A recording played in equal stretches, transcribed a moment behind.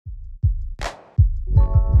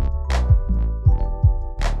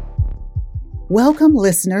Welcome,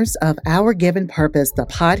 listeners of Our Given Purpose, the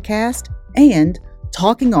podcast, and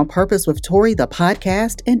Talking on Purpose with Tori, the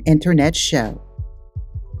podcast and internet show.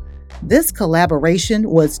 This collaboration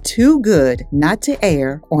was too good not to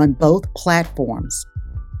air on both platforms.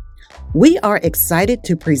 We are excited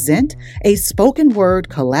to present a spoken word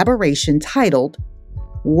collaboration titled,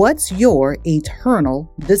 What's Your Eternal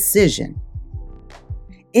Decision?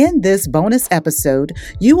 In this bonus episode,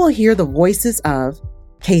 you will hear the voices of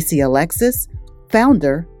Casey Alexis,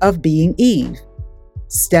 founder of Being Eve,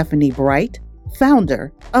 Stephanie Bright,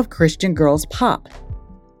 founder of Christian Girls Pop,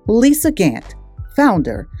 Lisa Gant,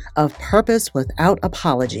 founder of Purpose Without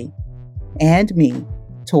Apology, and me,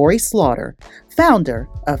 Tori Slaughter, founder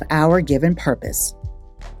of Our Given Purpose.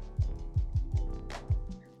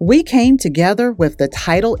 We came together with the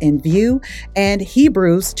title in view and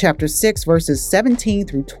Hebrews chapter 6 verses 17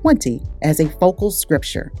 through 20 as a focal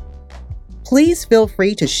scripture. Please feel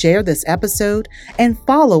free to share this episode and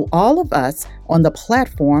follow all of us on the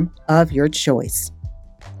platform of your choice.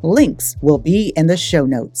 Links will be in the show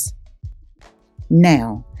notes.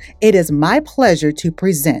 Now, it is my pleasure to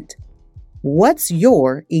present What's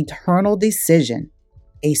Your Eternal Decision?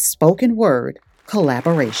 A spoken word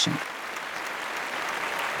collaboration.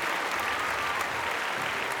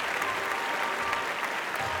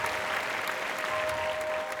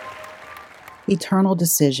 Eternal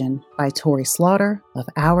Decision by Tori Slaughter of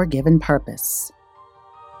Our Given Purpose.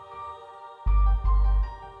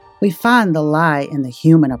 We find the lie in the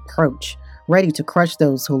human approach, ready to crush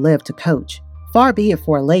those who live to coach. Far be it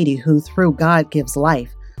for a lady who through God gives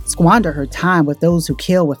life, squander her time with those who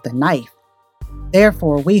kill with the knife.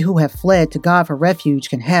 Therefore, we who have fled to God for refuge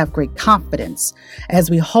can have great confidence. As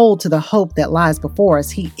we hold to the hope that lies before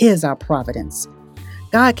us, He is our providence.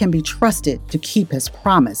 God can be trusted to keep His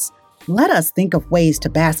promise. Let us think of ways to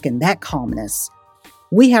bask in that calmness.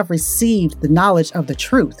 We have received the knowledge of the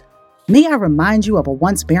truth. May I remind you of a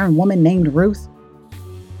once barren woman named Ruth?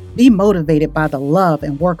 Be motivated by the love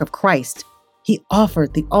and work of Christ. He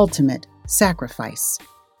offered the ultimate sacrifice.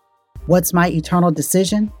 What's my eternal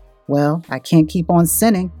decision? Well, I can't keep on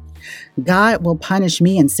sinning. God will punish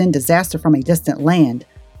me and send disaster from a distant land.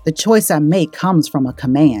 The choice I make comes from a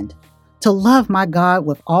command. To love my God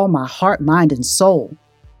with all my heart, mind, and soul.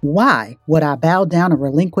 Why would I bow down and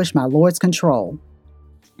relinquish my Lord's control?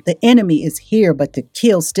 The enemy is here but to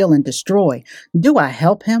kill, steal, and destroy. Do I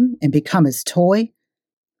help him and become his toy?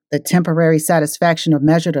 The temporary satisfaction of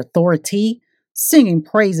measured authority? Singing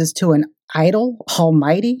praises to an idol,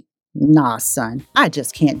 almighty? Nah, son, I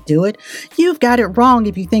just can't do it. You've got it wrong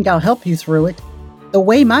if you think I'll help you through it. The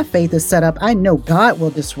way my faith is set up, I know God will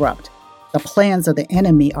disrupt. The plans of the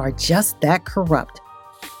enemy are just that corrupt.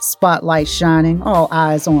 Spotlight shining, all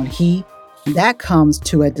eyes on He. That comes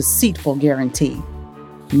to a deceitful guarantee.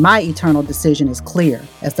 My eternal decision is clear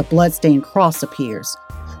as the bloodstained cross appears.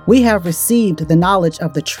 We have received the knowledge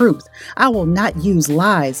of the truth. I will not use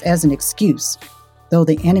lies as an excuse. Though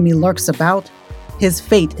the enemy lurks about, his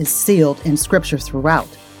fate is sealed in scripture throughout.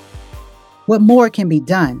 What more can be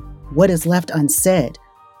done? What is left unsaid?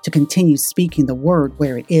 To continue speaking the word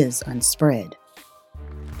where it is unspread.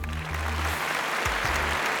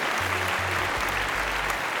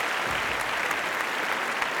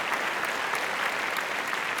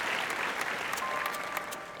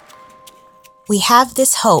 We have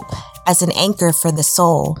this hope as an anchor for the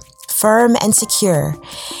soul, firm and secure.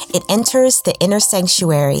 It enters the inner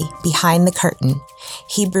sanctuary behind the curtain.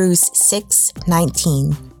 Hebrews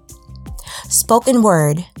 6:19. Spoken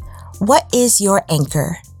word, What is Your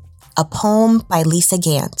Anchor? A poem by Lisa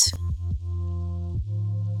Gant.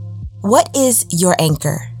 What is your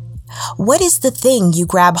anchor? What is the thing you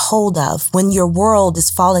grab hold of when your world is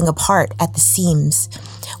falling apart at the seams?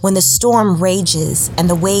 When the storm rages and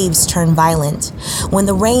the waves turn violent, when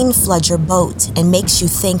the rain floods your boat and makes you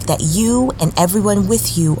think that you and everyone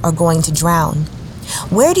with you are going to drown.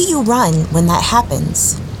 Where do you run when that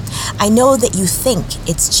happens? I know that you think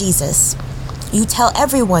it's Jesus. You tell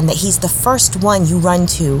everyone that He's the first one you run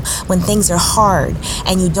to when things are hard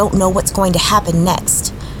and you don't know what's going to happen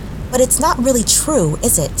next. But it's not really true,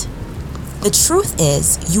 is it? The truth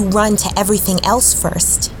is, you run to everything else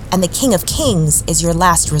first, and the King of Kings is your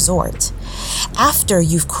last resort. After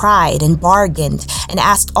you've cried and bargained and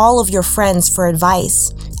asked all of your friends for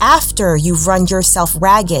advice, after you've run yourself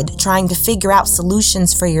ragged trying to figure out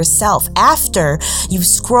solutions for yourself, after you've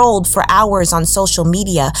scrolled for hours on social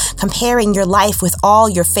media, comparing your life with all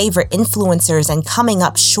your favorite influencers and coming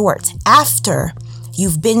up short, after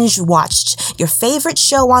you've binge-watched your favorite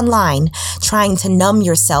show online, trying to numb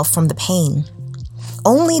yourself from the pain.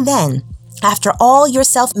 Only then After all your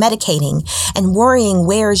self-medicating and worrying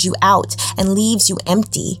wears you out and leaves you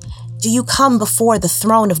empty, do you come before the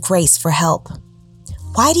throne of grace for help?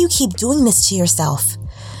 Why do you keep doing this to yourself?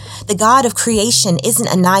 The God of creation isn't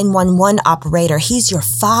a 911 operator. He's your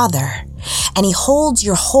Father, and He holds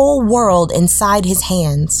your whole world inside His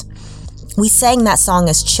hands. We sang that song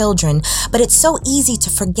as children, but it's so easy to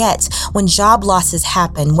forget when job losses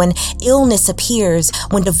happen, when illness appears,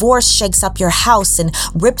 when divorce shakes up your house and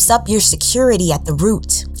rips up your security at the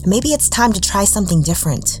root. Maybe it's time to try something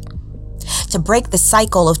different. To break the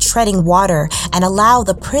cycle of treading water and allow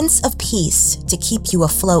the Prince of Peace to keep you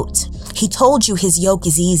afloat. He told you His yoke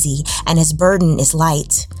is easy and His burden is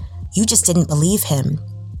light. You just didn't believe Him.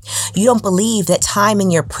 You don't believe that time in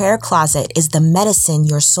your prayer closet is the medicine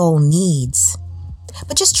your soul needs.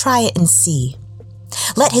 But just try it and see.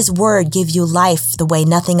 Let His word give you life the way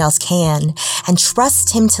nothing else can, and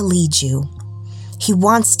trust Him to lead you. He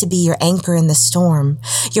wants to be your anchor in the storm,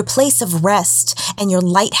 your place of rest, and your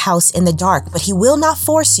lighthouse in the dark, but He will not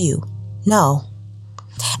force you. No.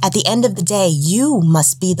 At the end of the day, you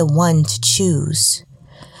must be the one to choose.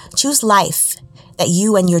 Choose life that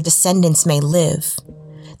you and your descendants may live.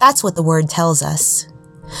 That's what the word tells us.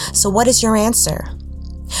 So what is your answer?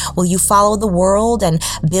 Will you follow the world and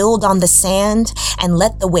build on the sand and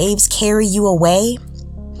let the waves carry you away?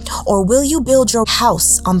 Or will you build your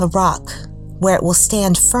house on the rock where it will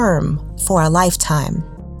stand firm for a lifetime?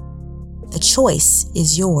 The choice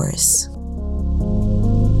is yours.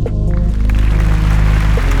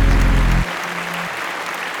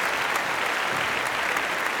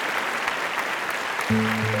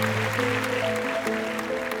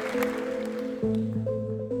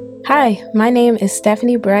 Hi, my name is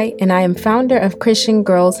Stephanie Bright, and I am founder of Christian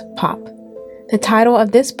Girls Pop. The title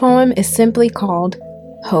of this poem is simply called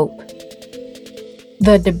Hope.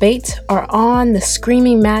 The debates are on, the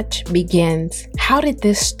screaming match begins. How did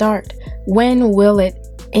this start? When will it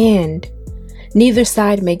end? Neither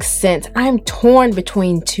side makes sense. I am torn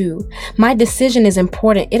between two. My decision is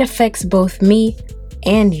important. It affects both me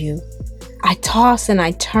and you. I toss and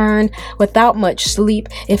I turn without much sleep.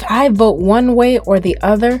 If I vote one way or the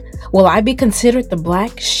other, will I be considered the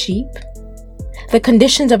black sheep? The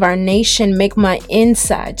conditions of our nation make my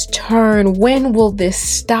insides turn. When will this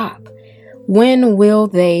stop? When will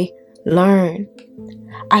they learn?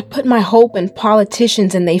 I put my hope in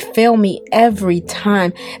politicians and they fail me every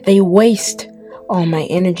time. They waste all my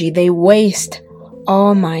energy. They waste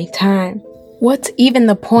all my time. What's even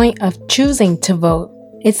the point of choosing to vote?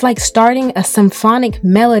 It's like starting a symphonic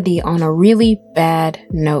melody on a really bad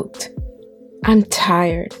note. I'm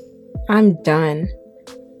tired. I'm done.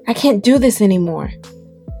 I can't do this anymore.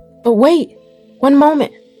 But wait, one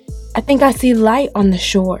moment. I think I see light on the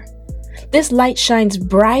shore. This light shines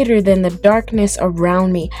brighter than the darkness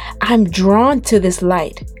around me. I'm drawn to this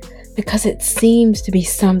light because it seems to be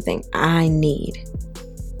something I need.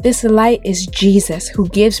 This light is Jesus, who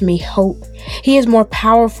gives me hope. He is more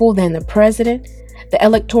powerful than the president, the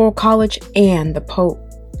Electoral College, and the Pope.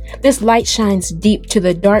 This light shines deep to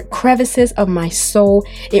the dark crevices of my soul.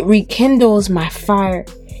 It rekindles my fire.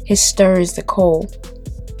 It stirs the coal.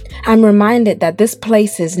 I'm reminded that this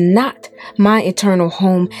place is not my eternal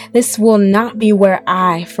home. This will not be where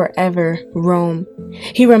I forever roam.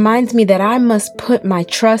 He reminds me that I must put my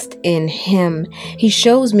trust in Him. He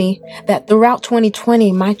shows me that throughout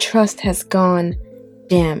 2020, my trust has gone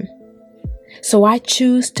dim. So I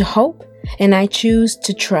choose to hope. And I choose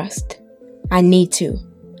to trust. I need to.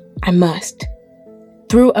 I must.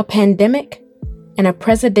 Through a pandemic and a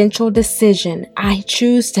presidential decision, I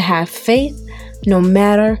choose to have faith no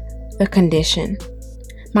matter the condition.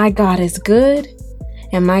 My God is good,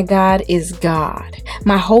 and my God is God.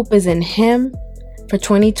 My hope is in Him for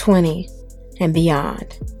 2020 and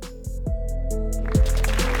beyond.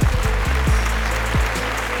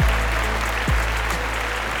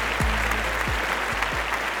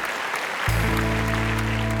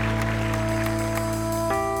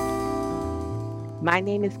 My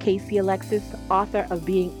name is Casey Alexis, author of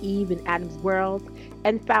Being Eve in Adam's World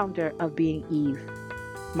and founder of Being Eve.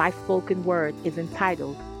 My spoken word is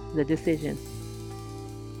entitled The Decision.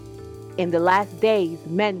 In the last days,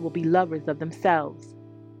 men will be lovers of themselves.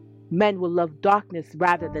 Men will love darkness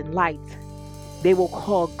rather than light. They will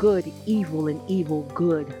call good evil and evil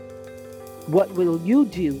good. What will you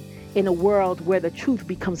do in a world where the truth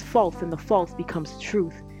becomes false and the false becomes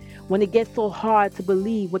truth? When it gets so hard to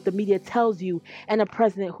believe what the media tells you and a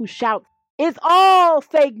president who shouts, "It's all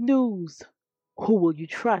fake news." Who will you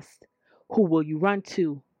trust? Who will you run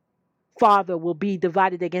to? Father will be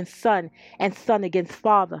divided against son and son against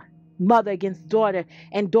father, mother against daughter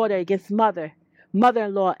and daughter against mother.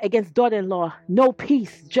 Mother-in-law against daughter-in-law, no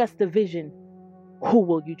peace, just division. Who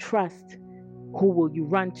will you trust? Who will you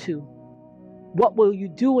run to? What will you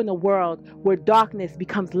do in a world where darkness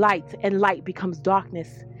becomes light and light becomes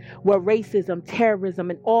darkness? Where racism, terrorism,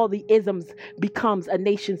 and all the isms becomes a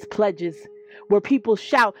nation's pledges? Where people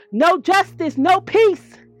shout, no justice, no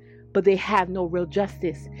peace, but they have no real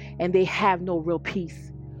justice and they have no real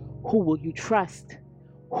peace. Who will you trust?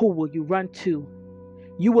 Who will you run to?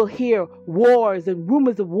 You will hear wars and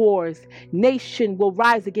rumors of wars. Nation will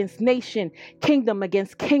rise against nation, kingdom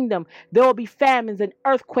against kingdom. There will be famines and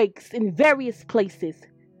earthquakes in various places.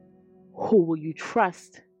 Who will you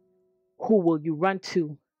trust? Who will you run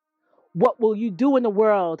to? What will you do in a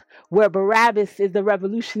world where Barabbas is the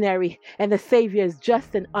revolutionary and the Savior is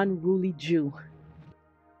just an unruly Jew?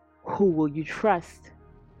 Who will you trust?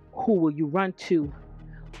 Who will you run to?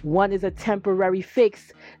 One is a temporary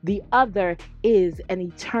fix. The other is an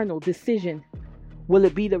eternal decision. Will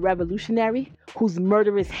it be the revolutionary whose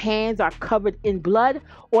murderous hands are covered in blood,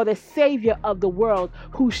 or the Savior of the world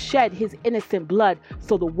who shed his innocent blood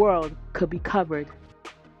so the world could be covered?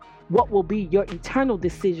 What will be your eternal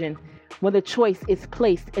decision when the choice is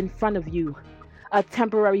placed in front of you? A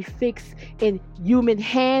temporary fix in human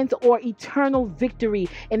hands, or eternal victory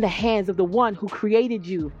in the hands of the one who created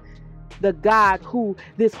you? The God who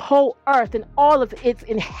this whole earth and all of its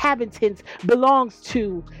inhabitants belongs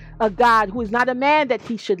to. A God who is not a man that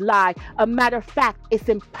he should lie. A matter of fact, it's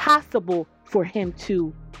impossible for him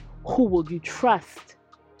to. Who will you trust?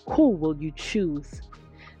 Who will you choose?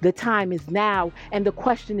 The time is now, and the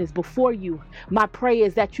question is before you. My prayer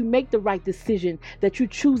is that you make the right decision, that you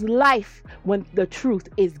choose life when the truth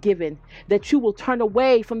is given, that you will turn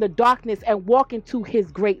away from the darkness and walk into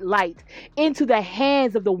his great light, into the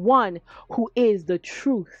hands of the one who is the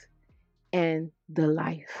truth and the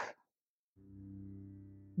life.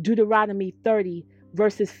 Deuteronomy 30,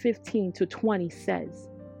 verses 15 to 20 says,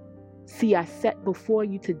 "See, I set before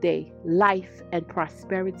you today life and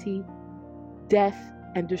prosperity, death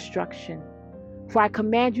and destruction. For I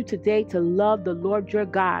command you today to love the Lord your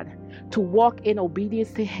God, to walk in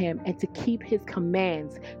obedience to him, and to keep his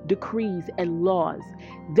commands, decrees, and laws.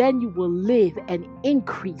 Then you will live and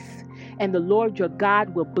increase, and the Lord your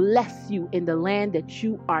God will bless you in the land that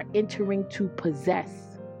you are entering to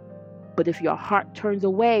possess. But if your heart turns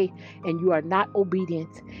away and you are not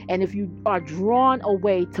obedient, and if you are drawn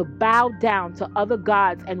away to bow down to other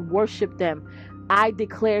gods and worship them, I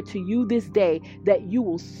declare to you this day that you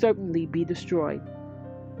will certainly be destroyed.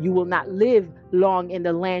 You will not live long in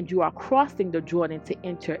the land you are crossing the Jordan to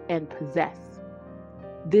enter and possess.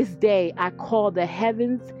 This day I call the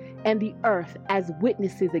heavens and the earth as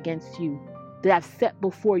witnesses against you, that I've set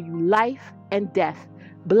before you life and death,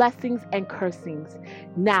 blessings and cursings.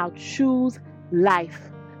 Now choose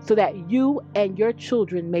life, so that you and your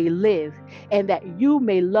children may live, and that you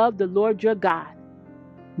may love the Lord your God.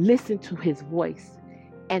 Listen to his voice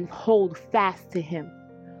and hold fast to him.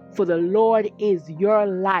 For the Lord is your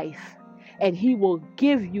life, and he will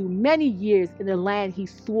give you many years in the land he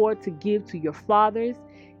swore to give to your fathers,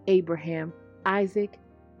 Abraham, Isaac,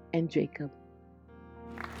 and Jacob."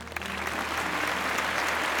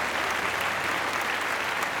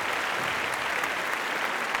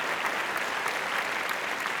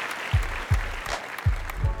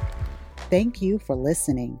 Thank you for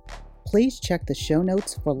listening. Please check the show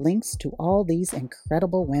notes for links to all these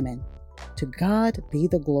incredible women. To God be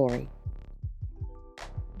the glory.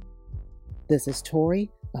 This is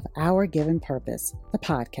Tori of Our Given Purpose, the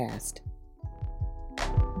podcast.